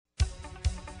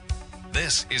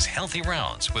This is Healthy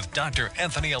Rounds with Dr.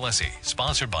 Anthony Alessi,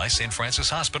 sponsored by St. Francis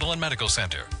Hospital and Medical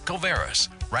Center, Covaris,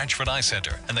 Ranchford Eye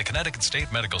Center, and the Connecticut State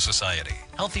Medical Society.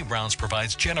 Healthy Rounds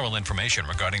provides general information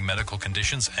regarding medical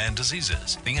conditions and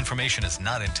diseases. The information is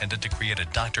not intended to create a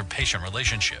doctor-patient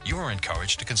relationship. You are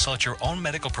encouraged to consult your own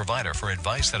medical provider for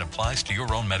advice that applies to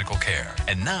your own medical care.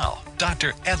 And now,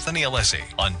 Dr. Anthony Alessi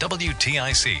on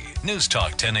WTIC, News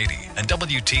Talk 1080, and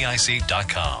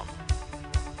WTIC.com.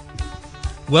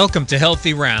 Welcome to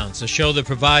Healthy Rounds, a show that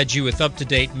provides you with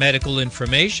up-to-date medical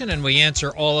information, and we answer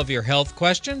all of your health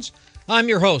questions. I'm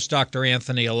your host, Dr.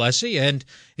 Anthony Alessi, and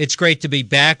it's great to be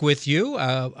back with you.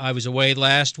 I was away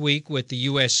last week with the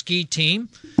U.S. ski team,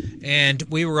 and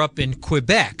we were up in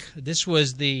Quebec. This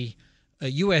was the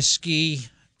U.S. ski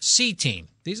C team.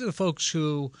 These are the folks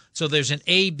who, so there's an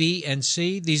A, B, and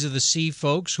C. These are the C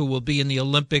folks who will be in the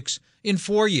Olympics in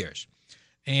 4 years.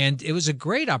 And it was a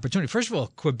great opportunity. First of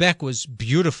all, Quebec was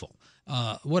beautiful.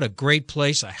 What a great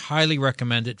place. I highly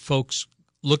recommend it. Folks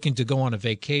looking to go on a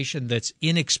vacation that's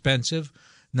inexpensive,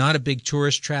 not a big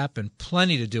tourist trap, and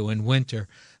plenty to do in winter.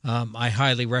 I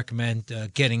highly recommend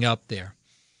getting up there.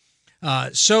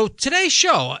 So today's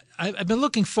show, I've been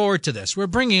looking forward to this. We're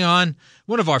bringing on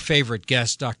one of our favorite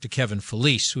guests, Dr. Kevin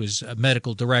Felice, who is a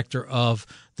medical director of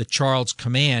the Charles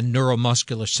Command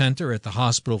Neuromuscular Center at the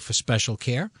Hospital for Special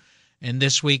Care. And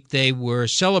this week they were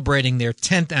celebrating their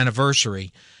 10th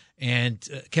anniversary. And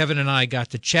Kevin and I got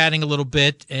to chatting a little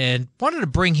bit and wanted to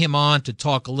bring him on to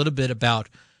talk a little bit about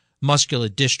muscular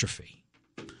dystrophy.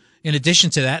 In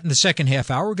addition to that, in the second half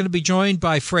hour, we're going to be joined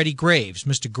by Freddie Graves.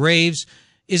 Mr. Graves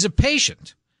is a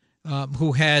patient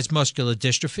who has muscular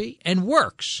dystrophy and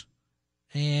works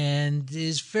and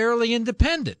is fairly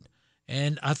independent.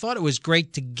 And I thought it was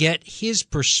great to get his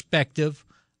perspective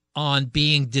on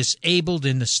being disabled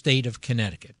in the state of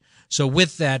Connecticut. So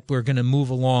with that, we're going to move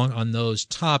along on those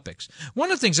topics. One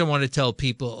of the things I want to tell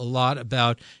people a lot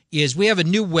about is we have a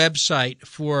new website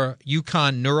for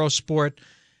UConn Neurosport,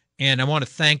 and I want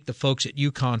to thank the folks at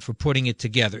UConn for putting it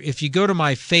together. If you go to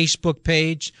my Facebook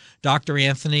page, Dr.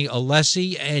 Anthony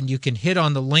Alessi, and you can hit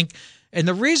on the link, and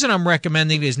the reason I'm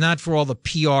recommending it is not for all the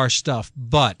PR stuff,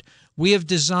 but we have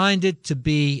designed it to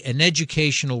be an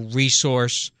educational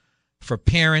resource for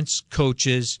parents,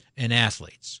 coaches, and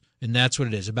athletes. And that's what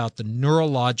it is, about the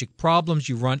neurologic problems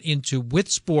you run into with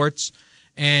sports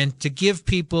and to give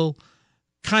people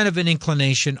kind of an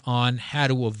inclination on how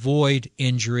to avoid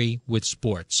injury with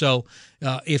sports. So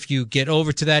if you get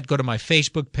over to that, go to my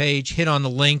Facebook page, hit on the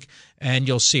link, and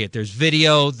you'll see it. There's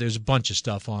video. There's a bunch of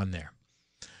stuff on there.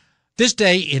 This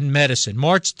day in medicine,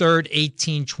 March 3rd,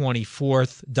 1824,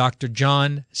 Dr.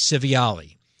 John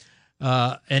Civiali.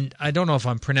 And I don't know if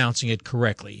I'm pronouncing it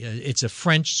correctly. It's a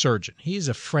French surgeon. He is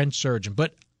a French surgeon.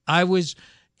 But I was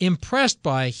impressed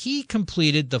by he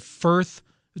completed the first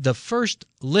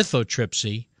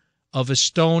lithotripsy of a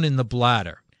stone in the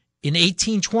bladder in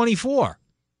 1824.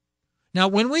 Now,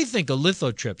 when we think of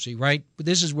lithotripsy, right,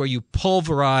 this is where you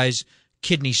pulverize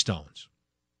kidney stones.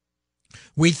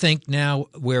 We think now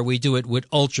where we do it with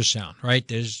ultrasound, right?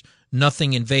 There's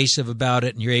nothing invasive about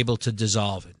it, and you're able to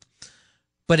dissolve it.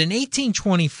 But in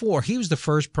 1824, he was the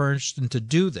first person to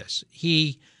do this.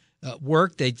 He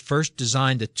they first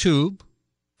designed a tube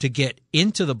to get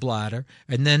into the bladder,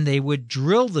 and then they would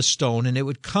drill the stone, and it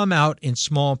would come out in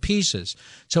small pieces.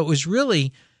 So it was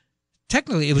really,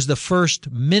 technically, it was the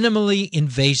first minimally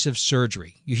invasive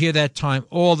surgery. You hear that time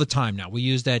all the time now. We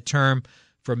use that term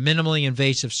for minimally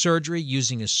invasive surgery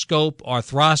using a scope,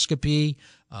 arthroscopy,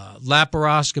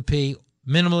 laparoscopy,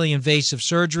 minimally invasive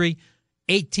surgery.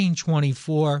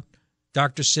 1824,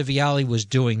 Dr. Civiali was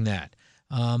doing that.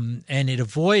 And it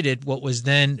avoided what was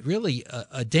then really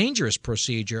a dangerous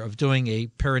procedure of doing a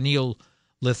perineal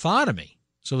lithotomy.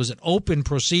 So it was an open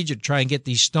procedure to try and get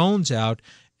these stones out.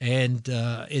 And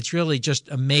it's really just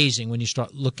amazing when you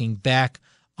start looking back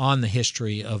on the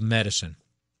history of medicine.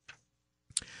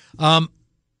 A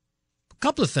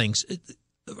couple of things.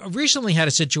 I recently had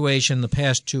a situation the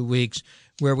past 2 weeks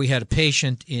where we had a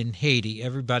patient in Haiti.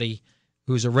 Everybody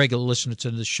who's a regular listener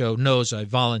to the show knows I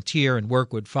volunteer and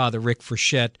work with Father Rick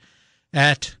Frechette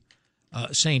at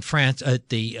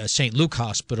the St. Luke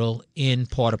Hospital in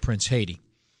Port-au-Prince, Haiti.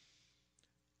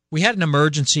 We had an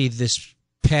emergency this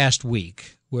past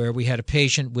week where we had a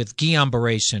patient with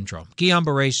Guillain-Barré syndrome.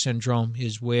 Guillain-Barré syndrome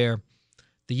is where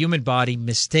the human body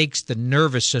mistakes the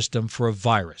nervous system for a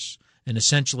virus and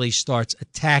essentially starts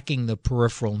attacking the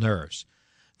peripheral nerves.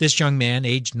 This young man,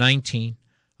 aged 19,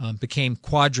 became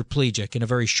quadriplegic in a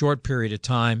very short period of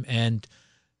time and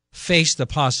faced the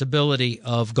possibility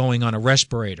of going on a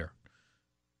respirator,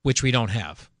 which we don't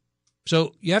have.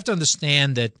 So you have to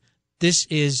understand that This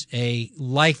is a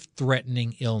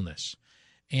life-threatening illness.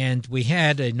 And we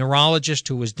had a neurologist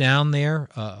who was down there,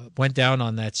 went down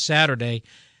on that Saturday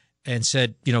and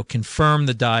said, confirm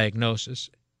the diagnosis.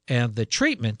 And the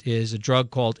treatment is a drug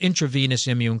called intravenous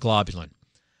immune globulin,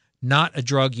 not a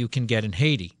drug you can get in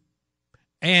Haiti.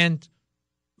 And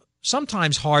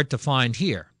sometimes hard to find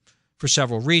here for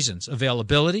several reasons,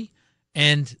 availability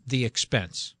and the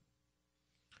expense.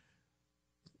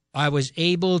 I was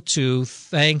able to,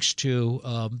 thanks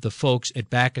to the folks at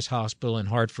Bacchus Hospital and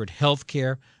Hartford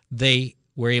Healthcare, they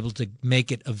were able to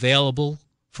make it available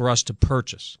for us to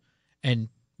purchase. And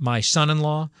my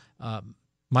son-in-law,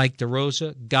 Mike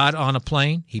DeRosa, got on a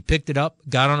plane. He picked it up,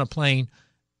 got on a plane,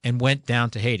 and went down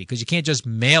to Haiti, because you can't just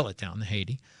mail it down to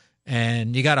Haiti.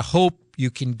 And you got to hope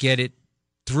you can get it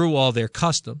through all their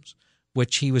customs,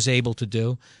 which he was able to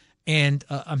do. And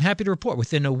I'm happy to report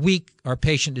within a week, our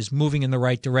patient is moving in the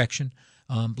right direction,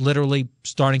 literally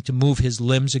starting to move his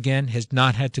limbs again, has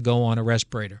not had to go on a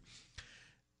respirator.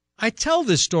 I tell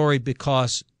this story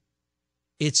because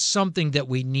it's something that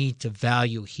we need to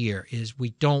value here, is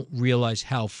we don't realize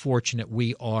how fortunate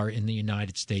we are in the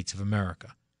United States of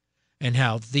America and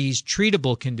how these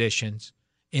treatable conditions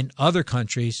in other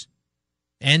countries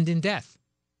end in death.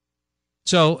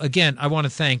 So, again, I want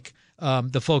to thank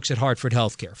the folks at Hartford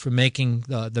Healthcare for making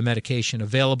the medication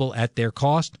available at their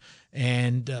cost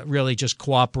and really just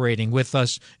cooperating with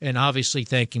us, and obviously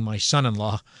thanking my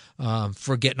son-in-law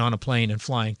for getting on a plane and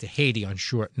flying to Haiti on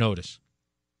short notice.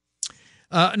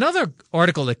 Another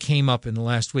article that came up in the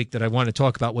last week that I want to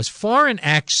talk about was foreign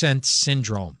accent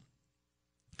syndrome.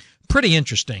 Pretty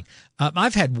interesting.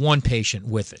 I've had one patient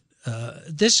with it.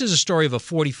 This is a story of a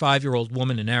 45-year-old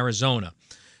woman in Arizona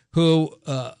who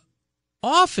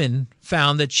often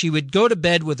found that she would go to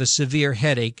bed with a severe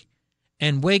headache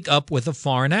and wake up with a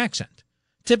foreign accent.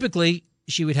 Typically,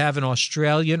 she would have an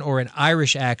Australian or an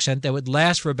Irish accent that would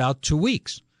last for about 2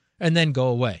 weeks and then go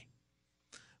away.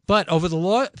 But over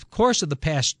the course of the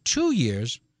past 2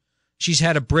 years, she's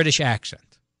had a British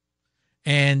accent.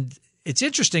 And it's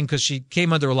interesting because she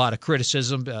came under a lot of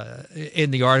criticism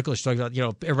in the article. She talked about,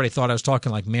 everybody thought I was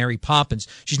talking like Mary Poppins.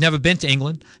 She's never been to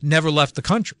England, never left the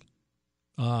country.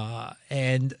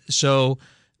 And so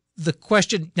the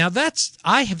question now,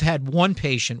 I have had one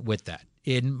patient with that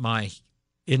in my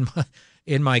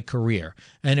career,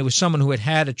 and it was someone who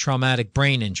had a traumatic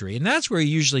brain injury, and that's where you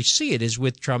usually see it, is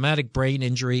with traumatic brain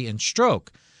injury and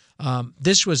stroke.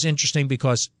 This was interesting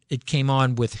because it came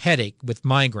on with headache, with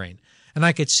migraine, and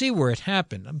I could see where it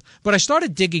happened. But I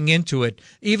started digging into it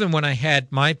even when I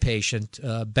had my patient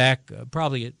back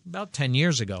probably about 10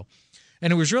 years ago.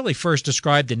 And it was really first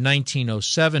described in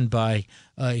 1907 by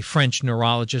a French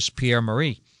neurologist, Pierre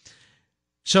Marie.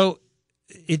 So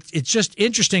it's just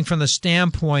interesting from the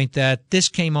standpoint that this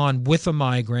came on with a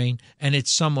migraine, and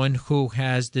it's someone who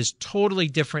has this totally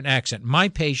different accent. My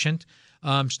patient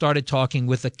started talking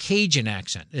with a Cajun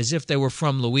accent, as if they were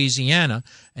from Louisiana,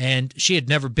 and she had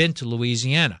never been to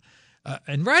Louisiana.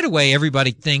 And right away, everybody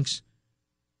thinks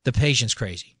the patient's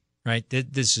crazy. Right?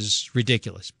 This is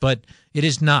ridiculous, but it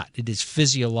is not. It is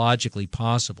physiologically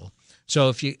possible. So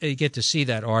if you get to see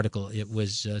that article, it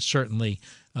was certainly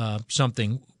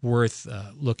something worth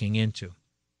looking into.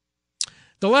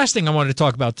 The last thing I wanted to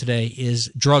talk about today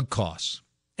is drug costs.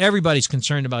 Everybody's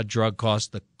concerned about drug costs.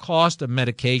 The cost of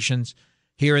medications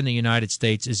here in the United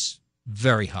States is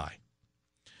very high.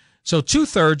 So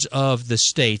 2/3 of the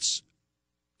states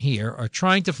here are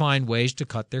trying to find ways to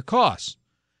cut their costs.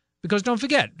 Because don't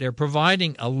forget, they're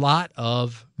providing a lot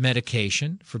of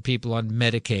medication for people on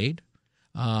Medicaid,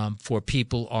 for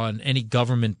people on any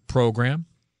government program.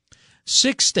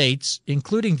 6 states,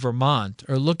 including Vermont,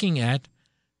 are looking at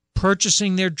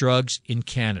purchasing their drugs in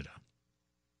Canada.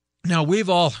 Now, we've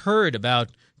all heard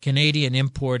about Canadian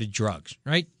imported drugs,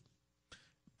 right?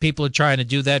 People are trying to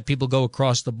do that. People go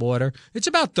across the border. It's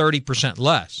about 30%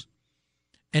 less,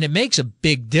 and it makes a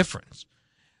big difference.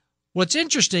 What's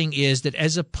interesting is that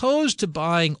as opposed to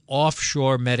buying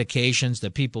offshore medications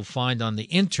that people find on the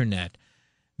internet,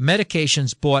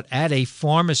 medications bought at a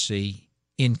pharmacy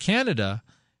in Canada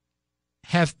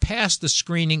have passed the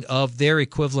screening of their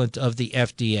equivalent of the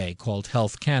FDA, called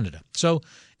Health Canada. So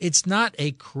it's not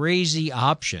a crazy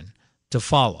option to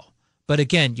follow. But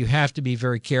again, you have to be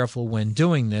very careful when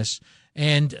doing this,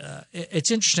 and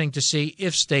it's interesting to see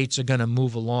if states are going to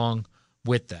move along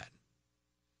with that.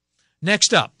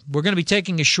 Next up, we're going to be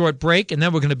taking a short break, and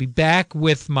then we're going to be back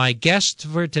with my guest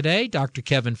for today, Dr.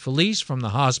 Kevin Felice from the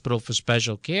Hospital for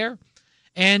Special Care,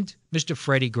 and Mr.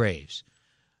 Freddie Graves.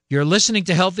 You're listening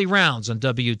to Healthy Rounds on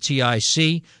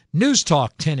WTIC News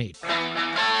Talk 1080.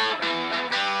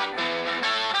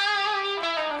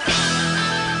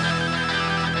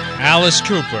 Alice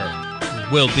Cooper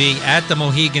will be at the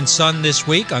Mohegan Sun this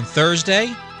week on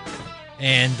Thursday,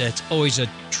 and it's always a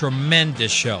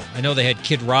tremendous show. I know they had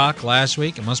Kid Rock last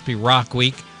week. It must be Rock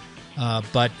Week.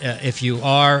 But if you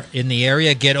are in the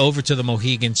area, get over to the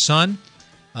Mohegan Sun.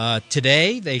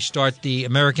 Today, they start the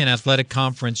American Athletic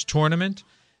Conference tournament,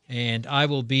 and I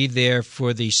will be there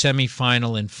for the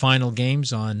semifinal and final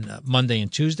games on Monday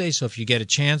and Tuesday. So if you get a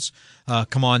chance,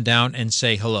 come on down and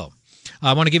say hello.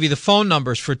 I want to give you the phone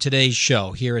numbers for today's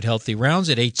show here at Healthy Rounds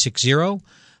at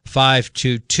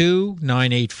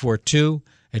 860-522-9842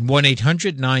 and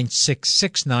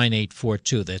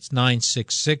 1-800-966-9842. That's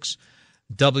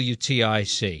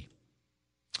 966-WTIC.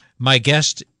 My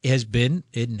guest has been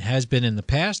in the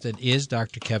past and is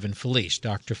Dr. Kevin Felice.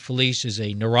 Dr. Felice is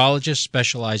a neurologist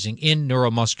specializing in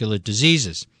neuromuscular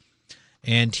diseases,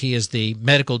 and he is the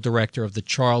medical director of the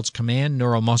Charles Command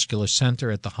Neuromuscular Center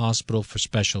at the Hospital for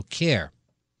Special Care.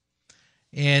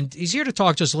 And he's here to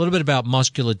talk to us a little bit about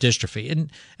muscular dystrophy.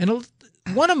 And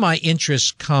one of my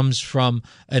interests comes from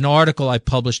an article I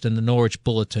published in the Norwich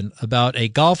Bulletin about a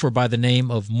golfer by the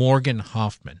name of Morgan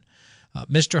Hoffman.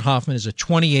 Mr. Hoffman is a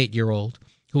 28-year-old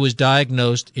who was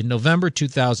diagnosed in November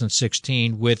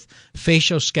 2016 with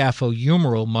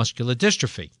facioscapulohumeral muscular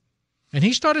dystrophy. And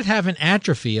he started having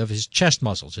atrophy of his chest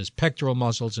muscles, his pectoral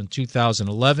muscles, in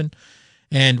 2011,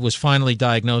 and was finally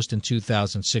diagnosed in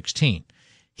 2016.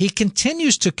 He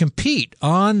continues to compete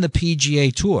on the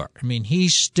PGA Tour. I mean,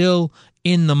 he's still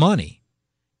in the money,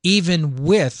 even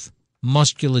with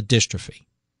muscular dystrophy.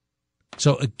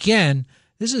 So again,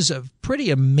 this is a pretty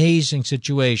amazing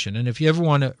situation. And if you ever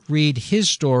want to read his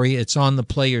story, it's on the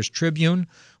Players Tribune,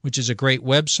 which is a great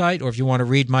website. Or if you want to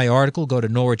read my article, go to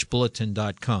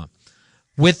norwichbulletin.com.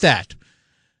 With that,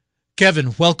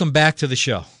 Kevin, welcome back to the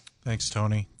show. Thanks,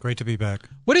 Tony. Great to be back.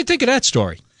 What do you think of that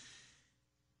story?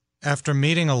 After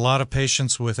meeting a lot of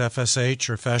patients with FSH,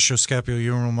 or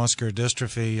facioscapulohumeral muscular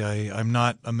dystrophy, I'm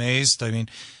not amazed. I mean,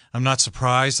 I'm not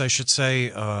surprised, I should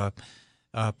say.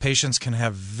 Patients can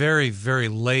have very, very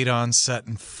late onset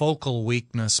and focal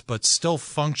weakness, but still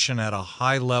function at a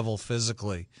high level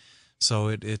physically. So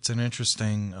it's an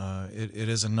interesting, it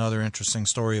is another interesting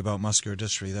story about muscular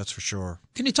dystrophy, that's for sure.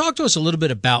 Can you talk to us a little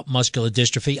bit about muscular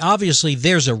dystrophy? Obviously,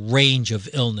 there's a range of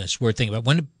illness we're thinking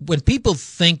about. When people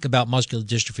think about muscular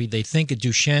dystrophy, they think of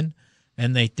Duchenne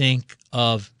and they think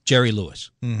of Jerry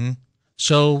Lewis. Mm-hmm.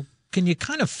 So can you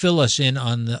kind of fill us in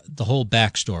on the whole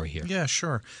backstory here? Yeah,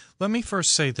 sure. Let me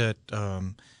first say that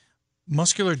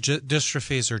muscular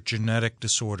dystrophies are genetic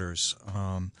disorders.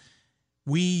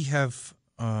 We have...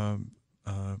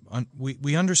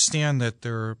 we understand that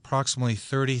there are approximately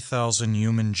 30,000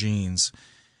 human genes,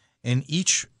 and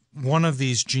each one of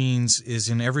these genes is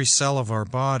in every cell of our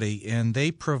body, and they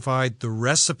provide the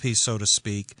recipe, so to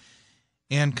speak,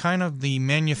 and kind of the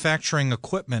manufacturing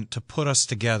equipment to put us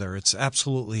together. It's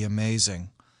absolutely amazing.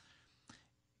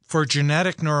 For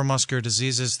genetic neuromuscular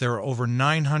diseases, there are over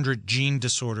 900 gene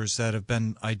disorders that have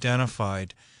been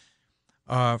identified.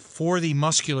 For the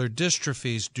muscular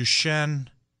dystrophies, Duchenne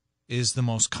is the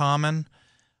most common.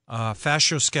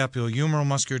 Facioscapulohumeral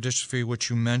muscular dystrophy, which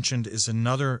you mentioned, is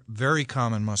another very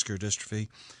common muscular dystrophy.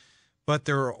 But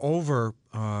there are over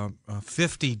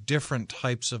 50 different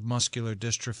types of muscular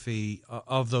dystrophy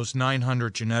of those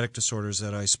 900 genetic disorders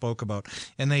that I spoke about.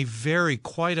 And they vary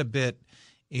quite a bit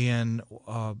in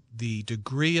the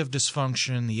degree of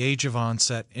dysfunction, the age of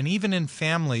onset, and even in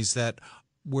families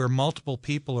where multiple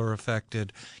people are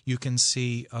affected, you can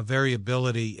see a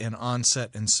variability in onset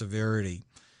and severity.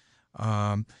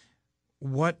 And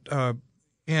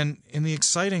the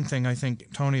exciting thing, I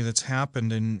think, Tony, that's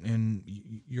happened and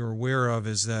you're aware of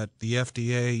is that the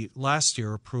FDA last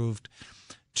year approved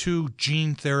 2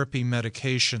 gene therapy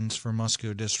medications for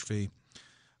muscular dystrophy.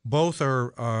 Both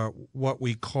are what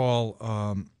we call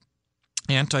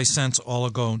antisense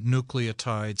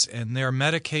oligonucleotides, and they're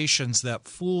medications that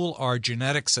fool our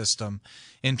genetic system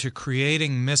into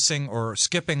creating missing or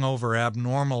skipping over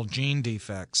abnormal gene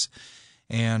defects.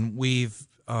 And we've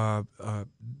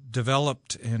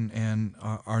developed and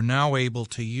are now able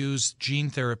to use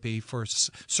gene therapy for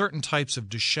certain types of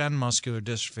Duchenne muscular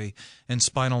dystrophy and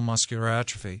spinal muscular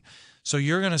atrophy. So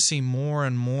you're going to see more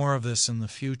and more of this in the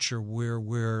future, where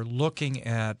we're looking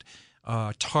at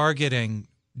targeting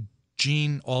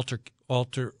gene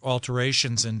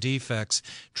alterations and defects,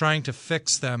 trying to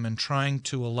fix them and trying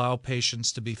to allow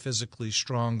patients to be physically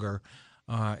stronger.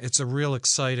 It's a real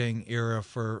exciting era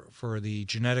for the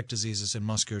genetic diseases and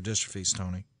muscular dystrophies,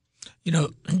 Tony. You know,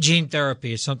 gene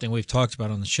therapy is something we've talked about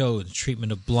on the show, the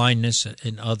treatment of blindness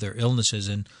and other illnesses.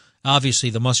 And obviously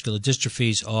the muscular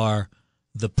dystrophies are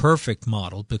the perfect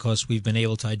model because we've been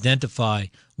able to identify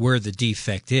where the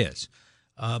defect is.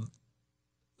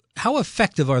 How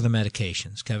effective are the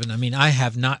medications, Kevin? I mean, I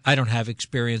don't have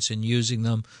experience in using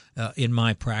them in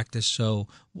my practice. So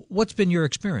what's been your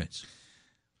experience?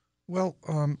 Well,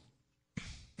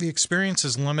 the experience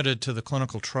is limited to the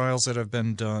clinical trials that have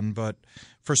been done, but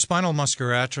for spinal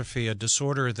muscular atrophy, a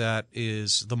disorder that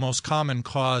is the most common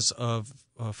cause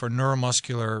for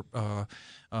neuromuscular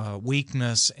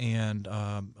weakness and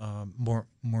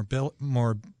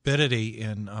morbidity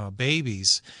in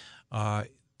babies,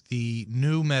 the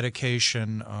new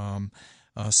medication,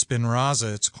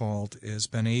 Spinraza it's called, has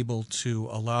been able to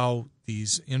allow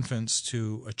these infants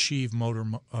to achieve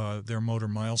their motor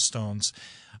milestones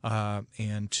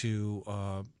and to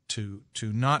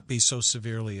not be so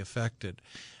severely affected.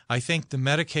 I think the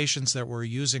medications that we're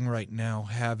using right now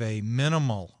have a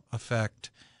minimal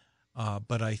effect,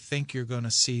 but I think you're going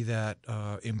to see that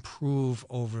improve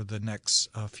over the next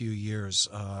few years,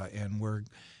 and we're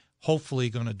hopefully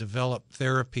going to develop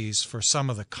therapies for some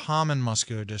of the common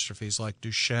muscular dystrophies like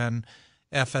Duchenne,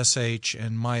 FSH,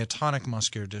 and myotonic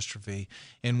muscular dystrophy,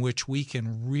 in which we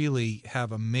can really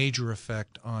have a major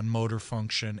effect on motor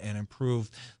function and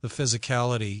improve the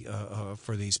physicality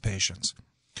for these patients.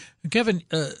 Kevin,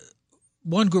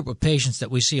 one group of patients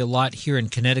that we see a lot here in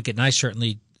Connecticut, and I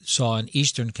certainly saw in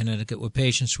eastern Connecticut, were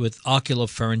patients with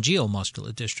oculopharyngeal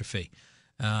muscular dystrophy.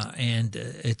 And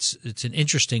it's an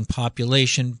interesting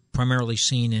population, primarily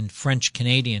seen in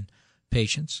French-Canadian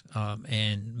patients,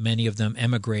 and many of them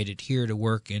emigrated here to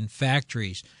work in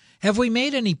factories. Have we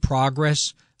made any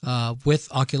progress with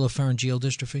oculopharyngeal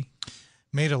dystrophy?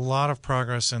 Made a lot of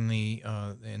progress in the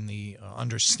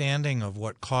understanding of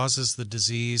what causes the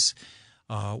disease.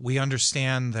 We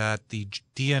understand that the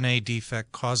DNA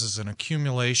defect causes an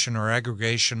accumulation or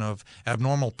aggregation of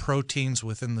abnormal proteins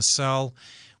within the cell.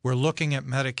 We're looking at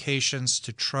medications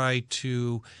to try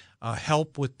to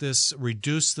help with this,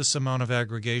 reduce this amount of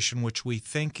aggregation, which we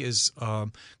think is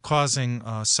causing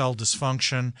cell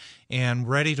dysfunction, and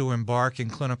ready to embark in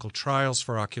clinical trials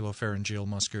for oculopharyngeal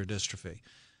muscular dystrophy.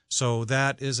 So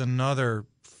that is another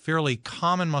fairly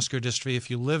common muscular dystrophy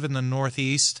if you live in the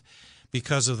Northeast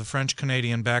because of the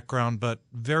French-Canadian background, but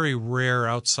very rare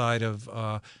outside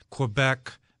of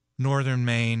Quebec, northern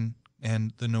Maine,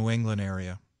 and the New England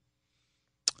area.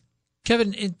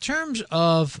 Kevin, in terms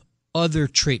of other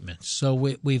treatments, so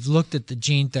we've looked at the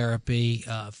gene therapy,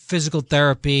 physical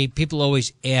therapy. People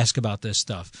always ask about this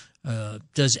stuff.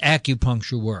 Does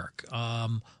acupuncture work?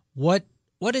 What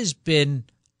has been,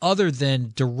 other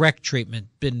than direct treatment,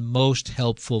 been most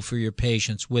helpful for your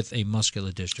patients with a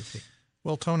muscular dystrophy?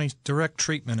 Well, Tony, direct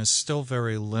treatment is still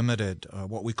very limited.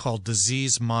 What we call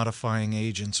disease-modifying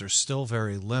agents are still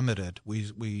very limited.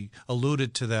 We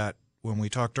alluded to that when we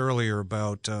talked earlier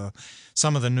about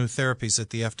some of the new therapies that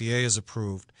the FDA has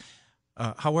approved.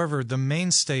 However, the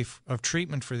mainstay of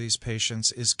treatment for these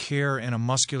patients is care in a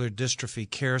muscular dystrophy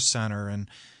care center, and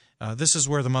this is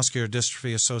where the Muscular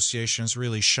Dystrophy Association has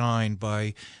really shined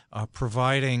by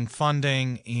providing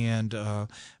funding and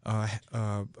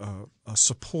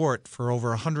support for over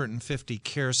 150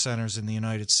 care centers in the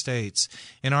United States.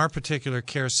 In our particular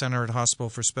care center at Hospital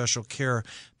for Special Care,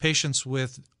 patients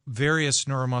with various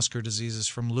neuromuscular diseases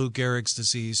from Lou Gehrig's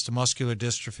disease to muscular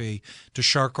dystrophy to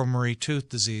Charcot-Marie-Tooth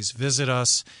disease visit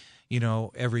us,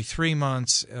 every 3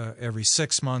 months, every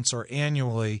 6 months, or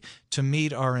annually to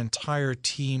meet our entire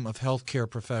team of healthcare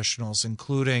professionals,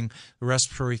 including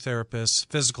respiratory therapists,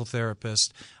 physical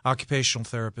therapists, occupational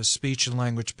therapists, speech and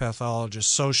language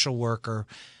pathologist, social worker,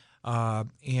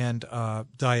 and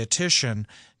dietitian,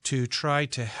 to try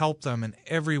to help them in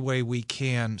every way we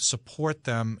can, support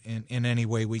them in any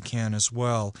way we can as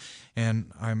well.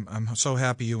 And I'm so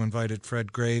happy you invited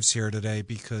Fred Graves here today,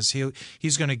 because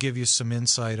he's going to give you some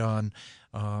insight on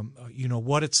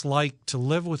what it's like to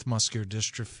live with muscular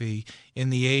dystrophy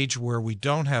in the age where we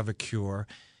don't have a cure,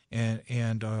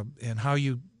 and how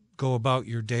you go about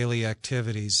your daily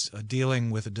activities dealing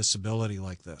with a disability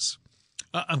like this.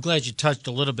 I'm glad you touched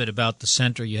a little bit about the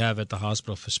center you have at the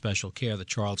Hospital for Special Care, the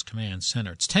Charles Command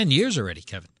Center. It's 10 years already,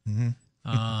 Kevin. Mm-hmm.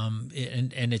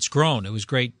 And it's grown. It was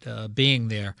great being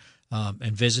there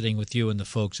and visiting with you and the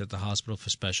folks at the Hospital for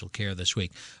Special Care this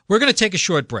week. We're going to take a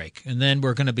short break, and then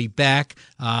we're going to be back.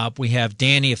 We have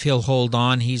Danny, if he'll hold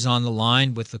on. He's on the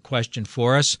line with the question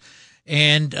for us.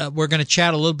 And we're going to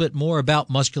chat a little bit more about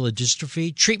muscular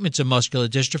dystrophy, treatments of muscular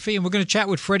dystrophy, and we're going to chat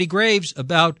with Freddie Graves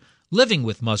about living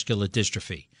with muscular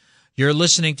dystrophy. You're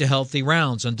listening to Healthy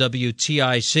Rounds on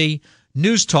WTIC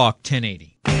News Talk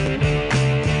 1080.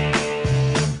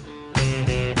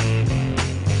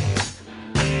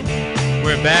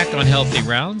 We're back on Healthy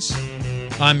Rounds.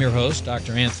 I'm your host,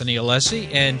 Dr. Anthony Alessi,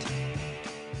 and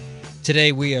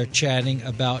today we are chatting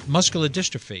about muscular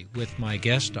dystrophy with my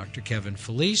guest, Dr. Kevin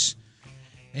Felice.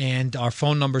 And our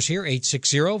phone numbers here,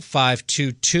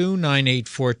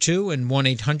 860-522-9842 and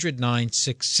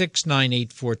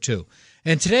 1-800-966-9842.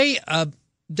 And today,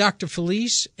 Dr.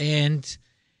 Felice and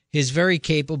his very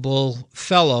capable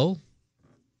fellow,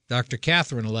 Dr.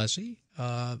 Catherine Alessi,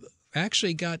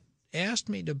 actually asked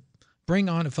me to bring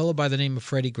on a fellow by the name of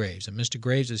Freddie Graves. And Mr.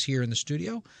 Graves is here in the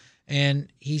studio, and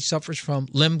he suffers from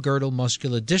limb-girdle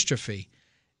muscular dystrophy.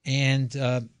 And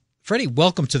Freddie,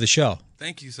 welcome to the show.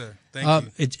 Thank you, sir. Thank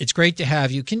you. It's great to have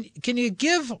you. Can you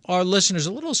give our listeners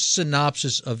a little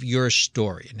synopsis of your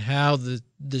story and how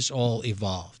this all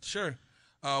evolved? Sure.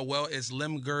 Well, it's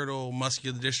limb-girdle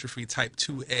muscular dystrophy type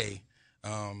 2A.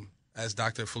 As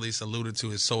Dr. Felice alluded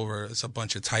to, it's a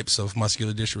bunch of types of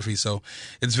muscular dystrophy, so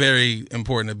it's very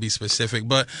important to be specific.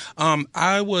 But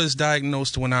I was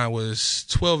diagnosed when I was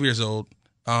 12 years old.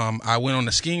 I went on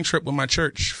a skiing trip with my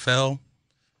church, fell,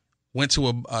 went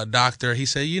to a doctor. He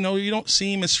said, you don't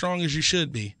seem as strong as you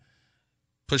should be.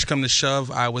 Push come to shove,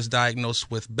 I was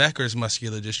diagnosed with Becker's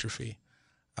muscular dystrophy.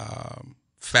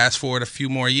 Fast forward a few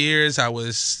more years, I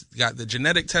got the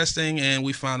genetic testing, and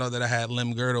we found out that I had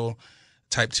limb-girdle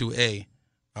type 2A.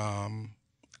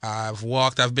 I've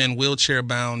been wheelchair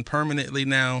bound permanently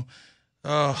now.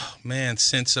 Oh man,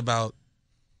 since about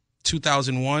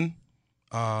 2001.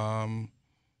 I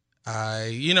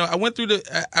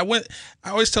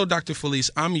always tell Dr. Felice,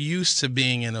 I'm used to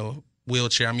being in a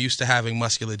wheelchair. I'm used to having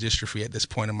muscular dystrophy at this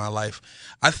point in my life.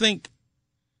 I think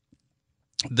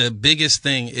the biggest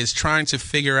thing is trying to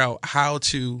figure out how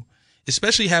to,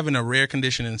 especially having a rare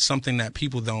condition and something that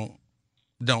people don't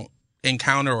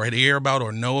encounter or hear about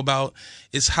or know about,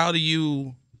 is how do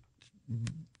you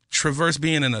traverse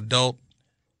being an adult,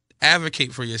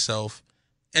 advocate for yourself,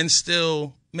 and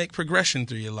still make progression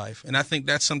through your life. And I think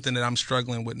that's something that I'm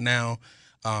struggling with now.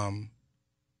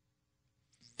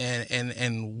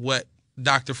 And what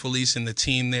Dr. Felice and the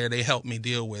team there, they helped me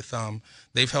deal with.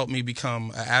 They've helped me become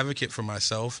an advocate for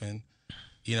myself and,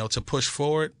 to push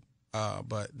forward.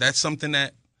 But that's something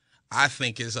that I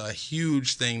think is a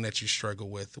huge thing that you struggle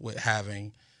with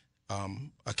having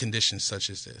a condition such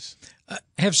as this.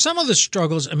 Have some of the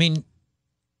struggles, we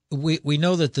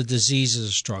know that the disease is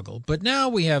a struggle, but now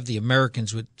we have the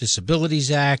Americans with Disabilities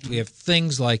Act. We have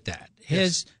things like that.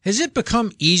 Yes. Has it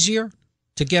become easier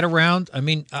to get around?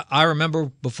 I remember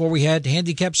before we had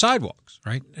handicapped sidewalks,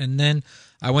 right? And then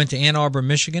I went to Ann Arbor,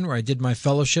 Michigan, where I did my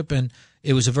fellowship, and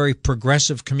it was a very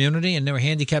progressive community, and there were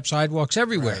handicapped sidewalks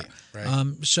everywhere. Right.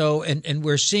 And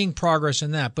we're seeing progress in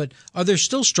that. But are there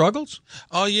still struggles?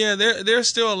 Oh, yeah, there's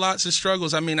still lots of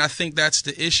struggles. I think that's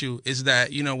the issue, is that,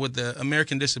 with the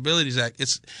American Disabilities Act,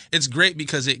 it's great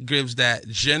because it gives that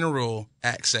general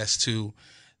access to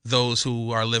those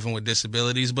who are living with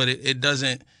disabilities, but it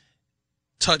doesn't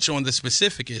touch on the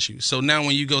specific issues. So now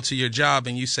when you go to your job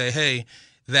and you say, hey,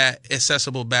 that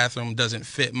accessible bathroom doesn't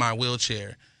fit my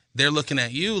wheelchair, they're looking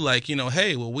at you like,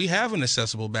 hey, well, we have an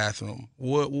accessible bathroom.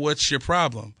 What's your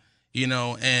problem?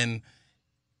 And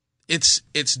it's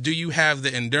do you have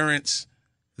the endurance,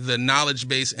 the knowledge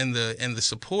base, and the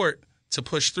support to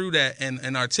push through that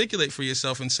and articulate for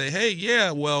yourself and say, hey,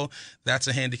 yeah, well, that's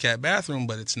a handicapped bathroom,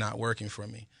 but it's not working for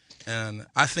me. And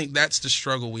I think that's the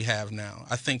struggle we have now.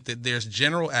 I think that there's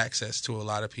general access to a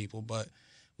lot of people, but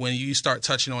when you start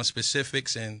touching on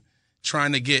specifics and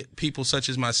trying to get people such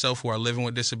as myself who are living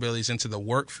with disabilities into the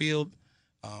work field,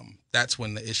 that's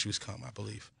when the issues come, I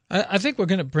believe. I think we're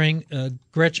going to bring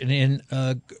Gretchen in.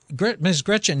 Ms.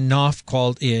 Gretchen Knopf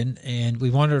called in, and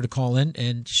we wanted her to call in,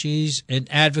 and she's an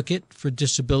advocate for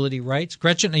disability rights.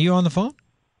 Gretchen, are you on the phone?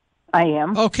 I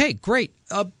am. Okay, great.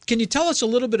 Can you tell us a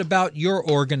little bit about your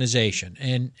organization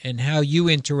and how you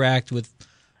interact with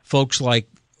folks like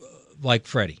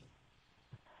Freddie?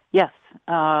 Yes.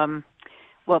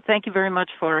 Well, thank you very much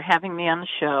for having me on the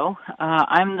show.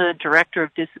 I'm the director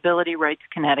of Disability Rights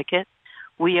Connecticut.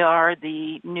 We are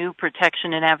the new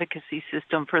protection and advocacy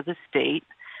system for the state.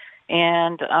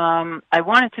 And I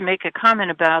wanted to make a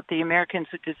comment about the Americans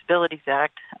with Disabilities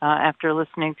Act after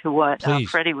listening to what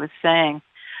Freddie was saying.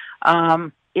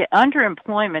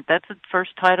 Underemployment, that's the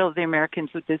first title of the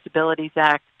Americans with Disabilities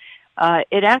Act.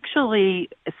 It actually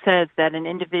says that an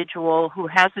individual who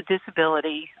has a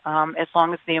disability, as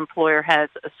long as the employer has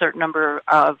a certain number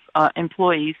of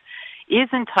employees, is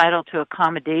entitled to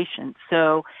accommodation.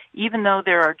 So even though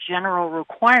there are general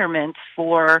requirements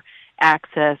for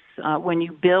access, when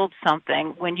you build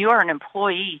something, when you are an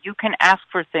employee, you can ask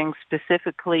for things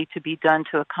specifically to be done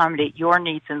to accommodate your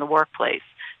needs in the workplace.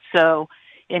 So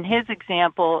in his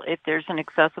example, if there's an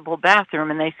accessible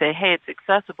bathroom and they say, hey, it's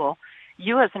accessible,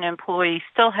 you as an employee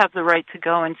still have the right to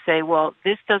go and say, well,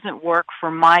 this doesn't work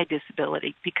for my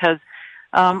disability, because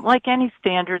like any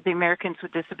standard, the Americans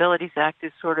with Disabilities Act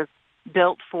is sort of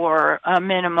built for a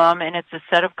minimum, and it's a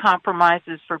set of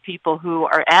compromises for people who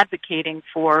are advocating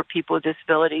for people with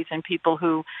disabilities and people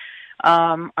who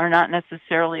are not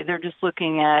necessarily, they're just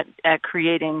looking at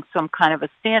creating some kind of a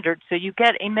standard, so you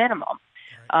get a minimum.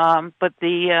 But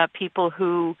the people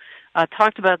who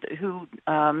passed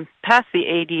the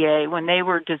ADA, when they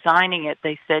were designing it,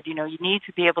 they said, you need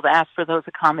to be able to ask for those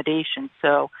accommodations.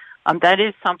 So that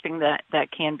is something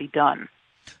that can be done.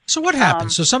 So what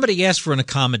happens? So somebody asks for an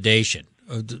accommodation.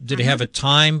 Do they have a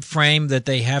time frame that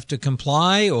they have to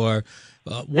comply, or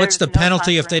what's the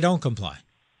penalty if they don't comply?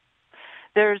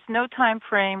 There's no time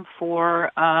frame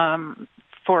for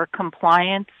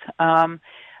compliance. An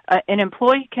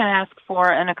employee can ask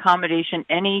for an accommodation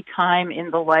any time in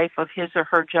the life of his or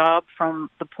her job, from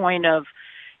the point of,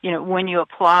 when you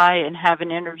apply and have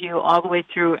an interview, all the way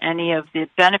through any of the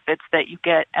benefits that you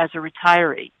get as a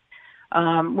retiree.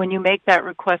 When you make that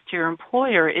request to your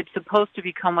employer, it's supposed to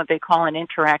become what they call an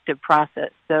interactive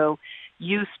process. So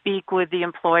you speak with the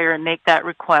employer and make that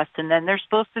request, and then they're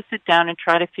supposed to sit down and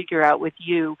try to figure out with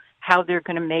you how they're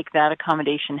going to make that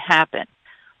accommodation happen.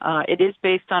 It is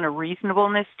based on a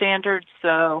reasonableness standard,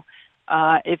 so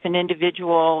if an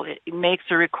individual makes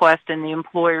a request and the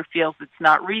employer feels it's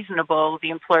not reasonable,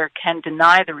 the employer can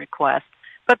deny the request.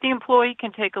 But the employee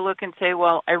can take a look and say,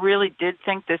 well, I really did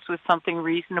think this was something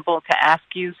reasonable to ask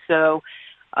you, so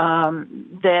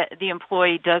the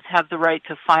employee does have the right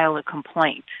to file a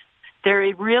complaint. There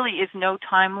really is no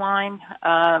timeline.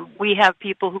 We have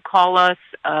people who call us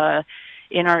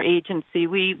in our agency.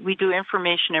 We do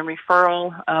information and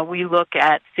referral. We look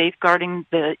at safeguarding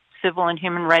the civil and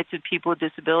human rights of people with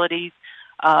disabilities.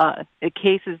 The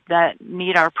cases that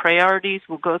meet our priorities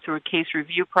will go through a case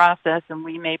review process, and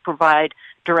we may provide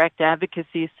direct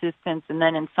advocacy assistance, and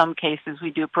then in some cases we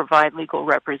do provide legal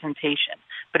representation.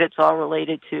 But it's all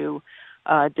related to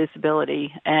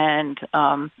disability and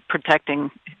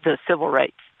protecting the civil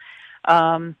rights.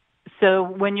 So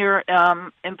when your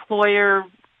employer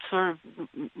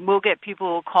we'll get people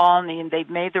who will call and they've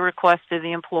made the request to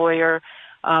the employer.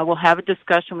 We'll have a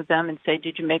discussion with them and say,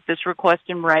 did you make this request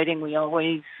in writing? We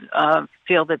always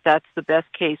feel that that's the best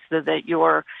case, so that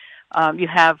you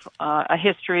have a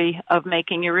history of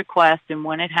making your request and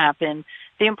when it happened.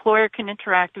 The employer can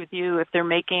interact with you if they're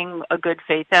making a good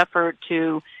faith effort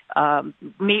to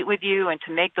meet with you and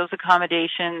to make those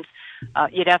accommodations.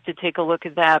 You'd have to take a look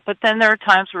at that. But then there are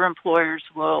times where employers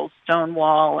will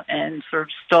stonewall and sort of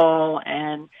stall,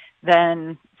 and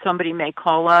then somebody may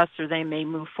call us, or they may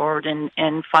move forward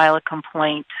and file a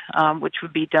complaint, which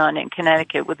would be done in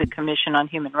Connecticut with the Commission on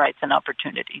Human Rights and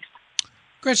Opportunities.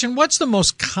 Gretchen, what's the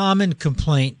most common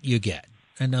complaint you get?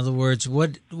 In other words,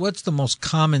 what's the most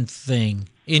common thing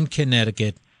in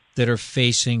Connecticut that are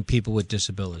facing people with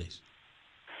disabilities?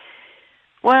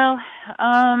 Well,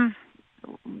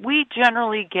 we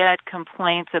generally get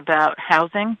complaints about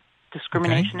housing,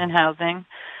 discrimination in housing.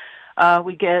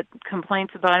 We get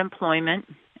complaints about employment,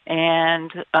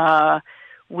 and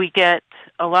we get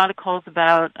a lot of calls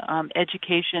about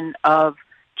education of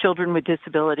children with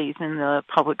disabilities in the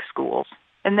public schools.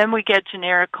 And then we get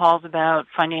generic calls about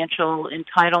financial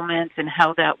entitlements and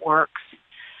how that works,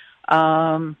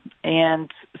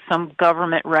 and some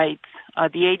government rights.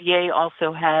 The ADA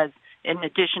also has, in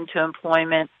addition to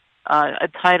employment, a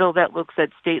title that looks at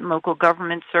state and local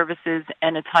government services,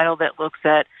 and a title that looks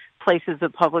at places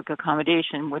of public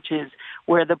accommodation, which is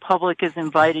where the public is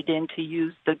invited in to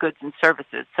use the goods and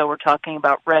services. So we're talking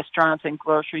about restaurants and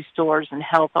grocery stores and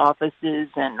health offices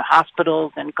and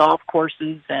hospitals and golf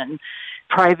courses and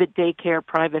private daycare,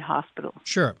 private hospitals.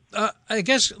 Sure. I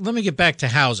guess let me get back to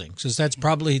housing, because that's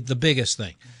probably the biggest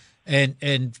thing.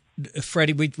 And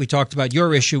Freddie, we talked about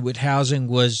your issue with housing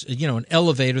was, an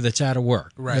elevator that's out of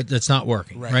work, right? That's not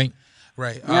working, right?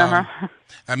 Right.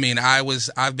 I mean,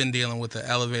 I've been dealing with the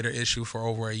elevator issue for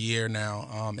over a year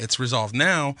now. It's resolved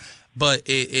now, but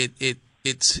it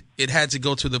had to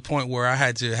go to the point where I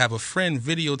had to have a friend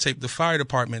videotape the fire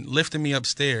department lifting me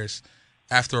upstairs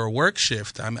after a work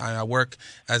shift. I work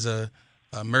as a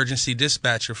emergency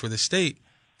dispatcher for the state,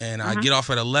 and I get off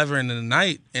at 11 in the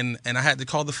night, and I had to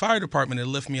call the fire department to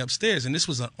lift me upstairs, and this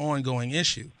was an ongoing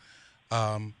issue.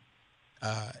 And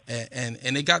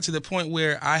it got to the point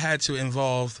where I had to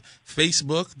involve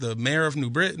Facebook, the mayor of New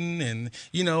Britain,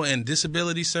 and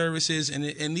disability services,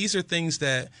 and these are things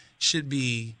that should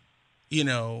be,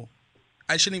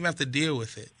 I shouldn't even have to deal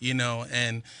with it,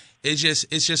 and it's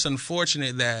just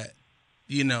unfortunate that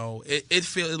it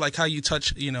feels like how you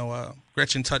touch,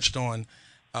 Gretchen touched on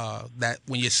that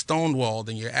when you're stonewalled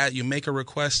and you make a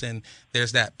request and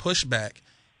there's that pushback.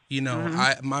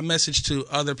 My message to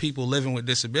other people living with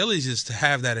disabilities is to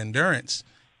have that endurance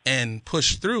and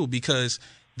push through, because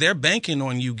they're banking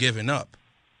on you giving up.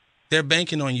 They're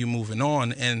banking on you moving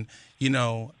on. And,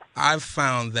 I've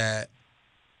found that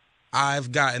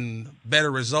I've gotten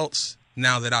better results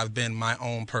now that I've been my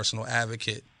own personal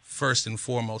advocate, first and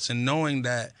foremost, and knowing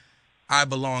that I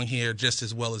belong here just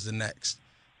as well as the next.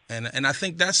 And I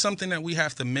think that's something that we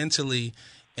have to mentally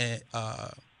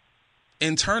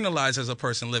internalize as a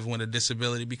person living with a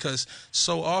disability, because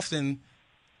so often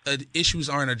issues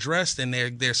aren't addressed and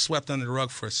they're swept under the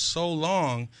rug for so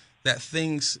long that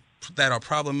things that are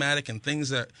problematic and things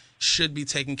that should be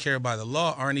taken care of by the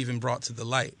law aren't even brought to the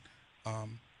light.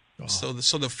 So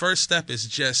the first step is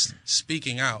just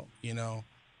speaking out,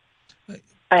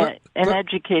 And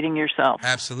educating yourself.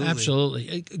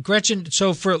 Absolutely. Gretchen,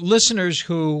 so for listeners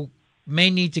who may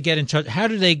need to get in touch, how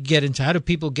do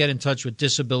people get in touch with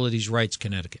Disabilities Rights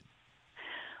Connecticut?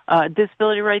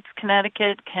 Disability Rights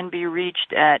Connecticut can be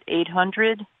reached at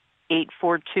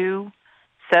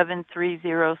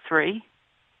 800-842-7303,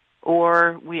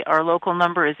 or our local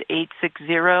number is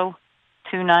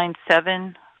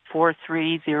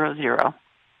 860-297-4300.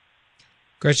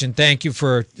 Gretchen, thank you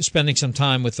for spending some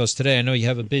time with us today. I know you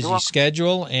have a busy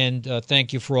schedule, and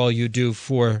thank you for all you do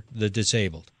for the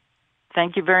disabled.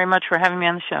 Thank you very much for having me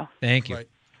on the show. Thank you. Right.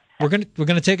 We're going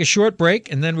to take a short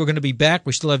break, and then we're going to be back.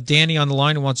 We still have Danny on the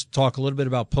line who wants to talk a little bit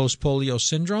about post-polio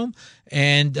syndrome,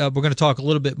 and we're going to talk a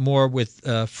little bit more with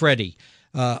Freddie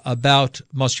about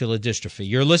muscular dystrophy.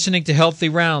 You're listening to Healthy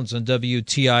Rounds on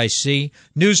WTIC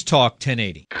News Talk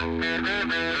 1080.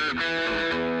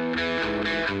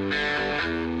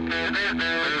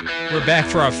 We're back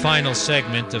for our final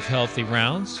segment of Healthy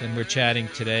Rounds, and we're chatting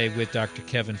today with Dr.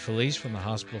 Kevin Felice from the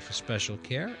Hospital for Special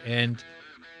Care and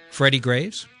Freddie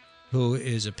Graves, who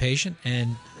is a patient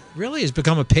and really has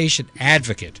become a patient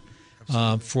advocate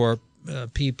for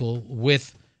people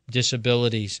with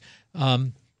disabilities.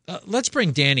 Let's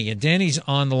bring Danny in. Danny's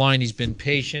on the line. He's been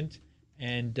patient.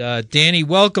 And Danny,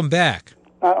 welcome back.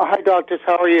 Hi, doctors.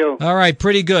 How are you? All right,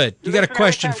 pretty good. You got a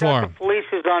question for him. Dr. Felice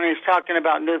is on. He's talking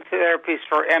about new therapies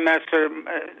for MS or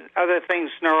other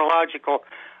things neurological.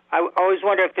 I always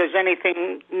wonder if there's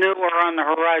anything new or on the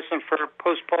horizon for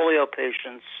post-polio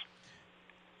patients.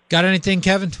 Got anything,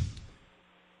 Kevin?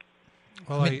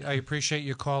 Well, I appreciate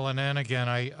you calling in again.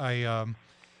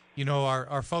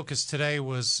 Our focus today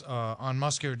was on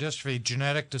muscular dystrophy,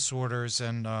 genetic disorders,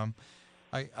 and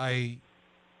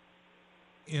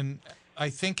I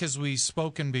think as we've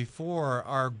spoken before,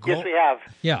 our goal... Yes, we have.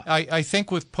 Yeah. I think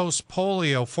with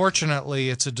post-polio, fortunately,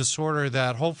 it's a disorder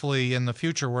that hopefully in the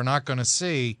future we're not going to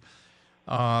see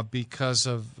because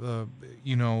of, the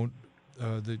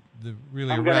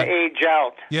really... I'm going to age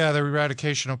out. Yeah, the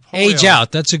eradication of polio. Age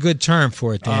out. That's a good term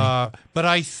for it, Danny. But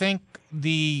I think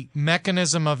the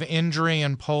mechanism of injury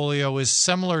in polio is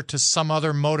similar to some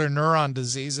other motor neuron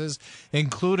diseases,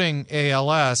 including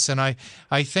ALS. And I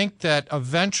think that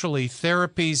eventually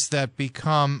therapies that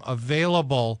become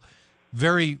available,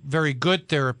 very, very good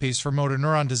therapies for motor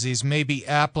neuron disease, may be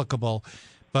applicable.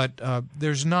 But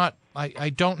there's not, I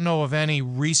don't know of any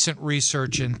recent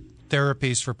research in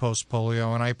therapies for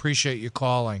post-polio, and I appreciate you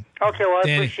calling. Okay, well, I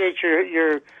Danny. appreciate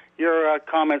your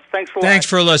comments. Thanks for Thanks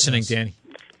for listening, Danny.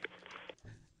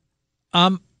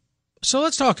 So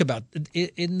let's talk about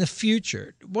in the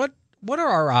future. What are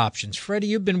our options? Freddie,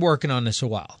 you've been working on this a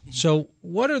while. So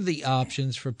what are the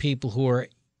options for people who are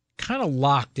kind of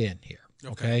locked in here?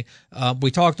 Okay.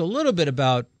 We talked a little bit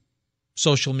about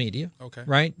social media,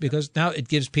 right? Because now it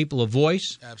gives people a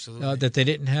voice that they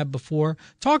didn't have before.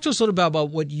 Talk to us a little bit about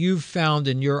what you've found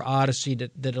in your odyssey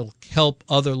that'll help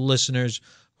other listeners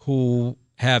who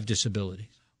have disabilities.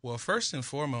 Well, first and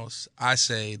foremost, I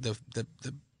say the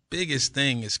biggest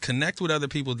thing is connect with other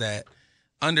people that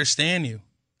understand you.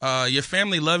 Your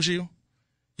family loves you.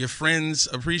 Your friends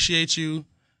appreciate you,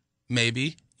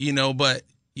 maybe, but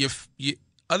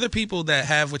other people that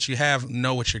have what you have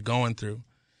know what you're going through.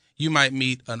 You might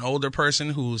meet an older person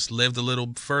who's lived a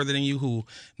little further than you, who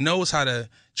knows how to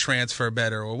transfer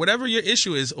better or whatever your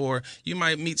issue is, or you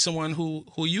might meet someone who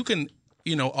you can,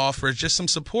 offer just some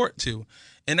support to.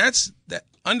 And that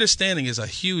understanding is a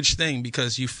huge thing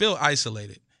because you feel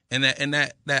isolated. And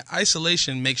that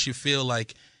isolation makes you feel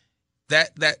like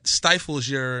that stifles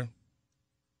your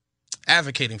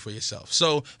advocating for yourself.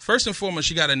 So first and foremost,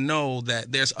 you got to know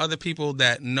that there's other people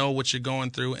that know what you're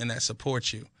going through and that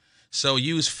support you. So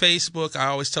use Facebook. I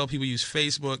always tell people use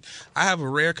Facebook. I have a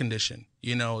rare condition.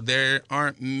 There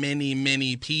aren't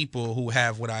many people who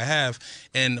have what I have.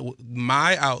 And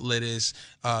my outlet is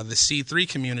the C3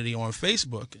 community on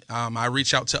Facebook. I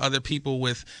reach out to other people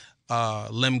with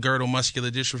limb-girdle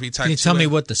muscular dystrophy type 2A. Can you tell me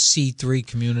what the C3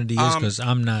 community is? Because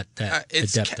I'm not that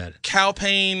adept at it.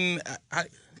 Calpain.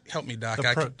 Help me, Doc.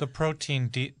 The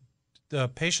protein, the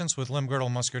patients with limb-girdle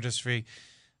muscular dystrophy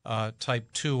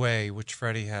type 2A, which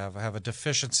Freddie have a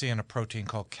deficiency in a protein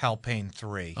called calpain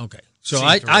 3. Okay. So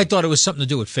I thought it was something to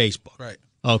do with Facebook. Right.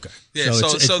 Okay. Yeah,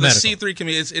 so the medical. C3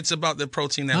 community, it's about the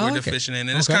protein that we're deficient in.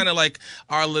 And it's kind of like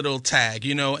our little tag,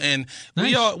 and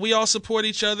nice. we all support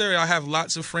each other. I have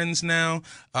lots of friends now.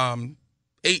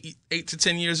 8 to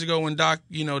 10 years ago when Doc,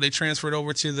 they transferred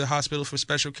over to the hospital for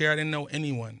special care, I didn't know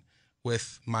anyone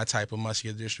with my type of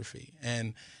muscular dystrophy.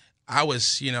 And I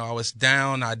was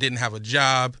down, I didn't have a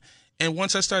job. And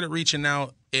once I started reaching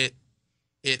out, it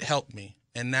helped me.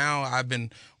 And now I've been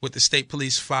with the state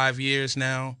police 5 years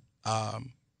now.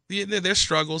 There's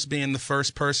struggles being the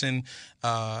first person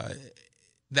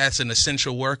that's an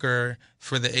essential worker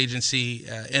for the agency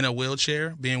in a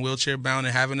wheelchair, being wheelchair bound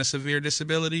and having a severe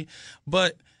disability.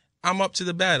 But I'm up to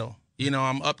the battle.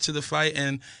 I'm up to the fight.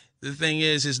 And the thing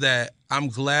is that I'm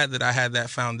glad that I had that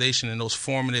foundation in those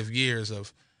formative years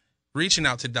of reaching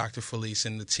out to Dr. Felice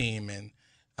and the team and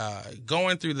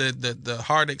going through the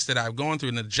heartaches that I've gone through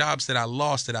and the jobs that I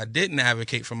lost that I didn't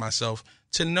advocate for myself,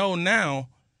 to know now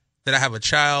that I have a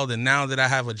child and now that I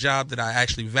have a job that I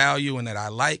actually value and that I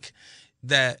like,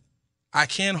 that I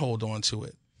can hold on to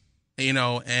it,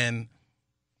 and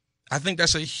I think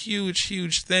that's a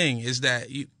huge thing, is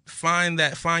that you find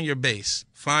your base,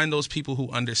 find those people who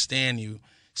understand you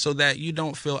so that you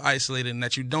don't feel isolated and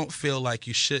that you don't feel like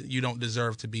you don't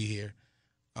deserve to be here.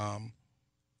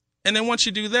 And then once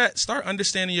you do that, start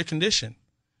understanding your condition,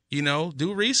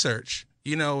 do research,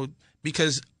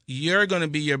 because you're going to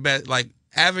be your best,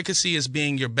 advocacy is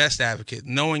being your best advocate,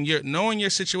 knowing your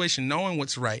situation, knowing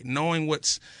what's right, knowing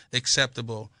what's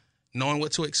acceptable, knowing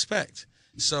what to expect.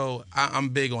 So I'm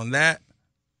big on that,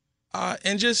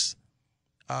 and just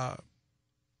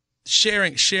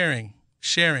sharing,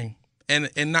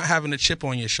 and not having a chip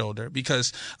on your shoulder,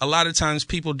 because a lot of times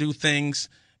people do things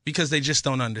because they just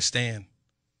don't understand.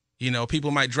 People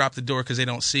might drop the door because they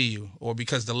don't see you, or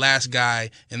because the last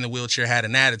guy in the wheelchair had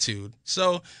an attitude.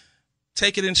 So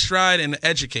take it in stride and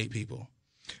educate people.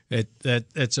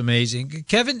 That's amazing.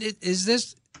 Kevin,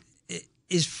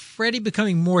 is Freddie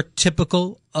becoming more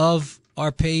typical of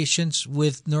our patients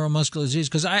with neuromuscular disease?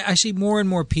 Because I see more and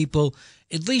more people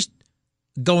at least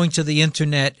going to the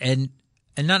internet and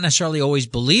not necessarily always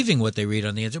believing what they read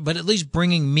on the internet, but at least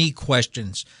bringing me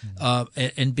questions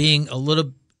and being a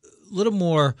little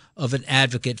more of an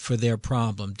advocate for their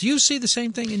problem. Do you see the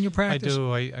same thing in your practice? I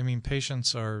do. I mean,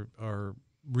 patients are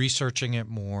researching it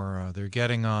more. They're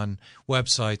getting on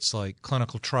websites like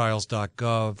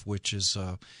clinicaltrials.gov, which is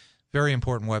a very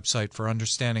important website for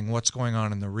understanding what's going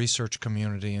on in the research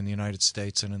community in the United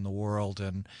States and in the world.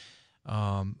 And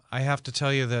I have to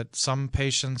tell you that some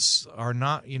patients are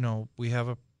not, we have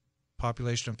a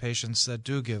population of patients that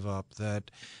do give up,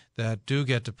 that do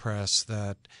get depressed,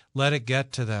 that let it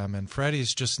get to them. And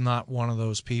Freddie's just not one of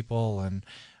those people. And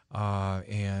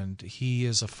he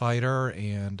is a fighter,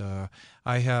 and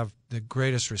I have the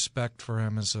greatest respect for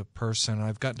him as a person.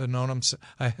 I've gotten to know him.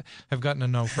 I've gotten to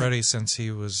know Freddie since he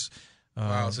was.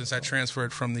 Since I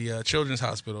transferred from the Children's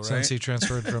Hospital, right? Since he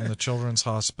transferred from the Children's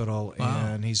Hospital,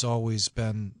 and he's always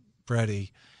been,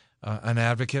 Freddie, an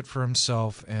advocate for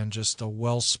himself and just a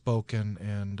well-spoken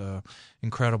and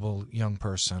incredible young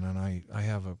person. And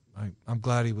I'm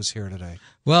glad he was here today.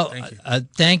 Well,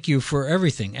 thank you for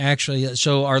everything, actually.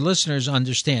 So our listeners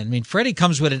understand. I mean, Freddie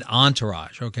comes with an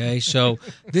entourage, okay? So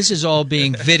this is all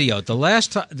being videoed.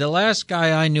 The last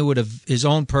guy I knew with his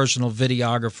own personal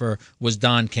videographer was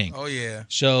Don King. Oh, yeah.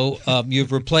 So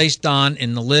you've replaced Don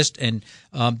in the list, and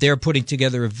they're putting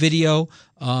together a video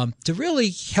to really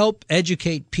help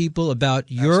educate people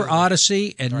about your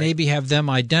odyssey and maybe have them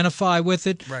identify with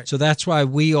it. Right. So that's why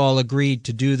we all agreed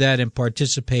to do that and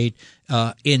participate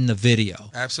in the video.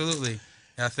 Absolutely.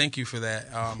 Thank you for that.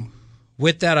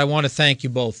 With that, I want to thank you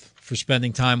both for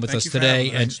spending time with us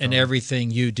today and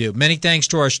everything you do. Many thanks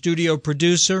to our studio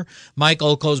producer. Mike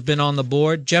Olko's been on the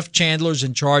board. Jeff Chandler's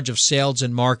in charge of sales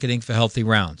and marketing for Healthy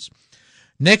Rounds.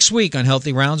 Next week on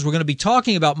Healthy Rounds, we're going to be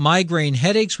talking about migraine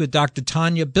headaches with Dr.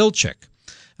 Tanya Bilchik,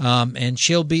 and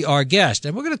she'll be our guest.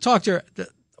 And we're going to talk to her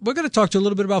a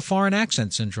little bit about foreign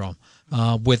accent syndrome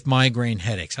with migraine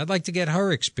headaches. I'd like to get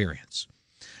her experience.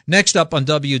 Next up on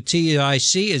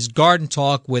WTIC is Garden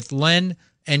Talk with Len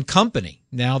and Company,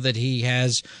 now that he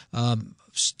has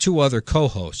 2 other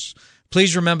co-hosts.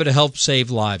 Please remember to help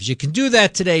save lives. You can do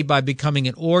that today by becoming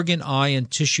an organ, eye, and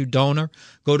tissue donor.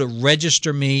 Go to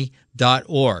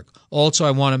registerme.org. Also,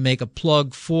 I want to make a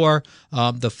plug for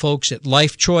the folks at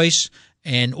Life Choice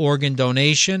and organ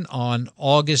donation on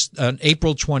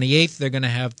April 28th. They're going to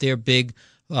have their big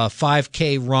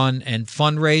 5K run and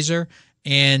fundraiser,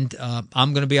 and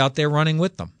I'm going to be out there running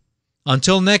with them.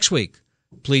 Until next week,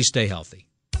 please stay healthy.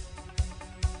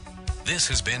 This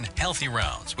has been Healthy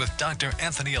Rounds with Dr.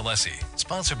 Anthony Alessi,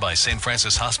 sponsored by St.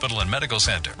 Francis Hospital and Medical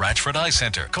Center, Ratchford Eye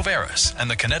Center, Covaris, and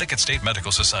the Connecticut State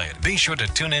Medical Society. Be sure to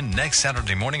tune in next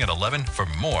Saturday morning at 11 for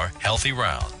more Healthy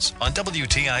Rounds on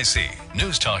WTIC,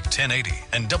 News Talk 1080,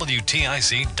 and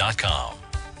WTIC.com.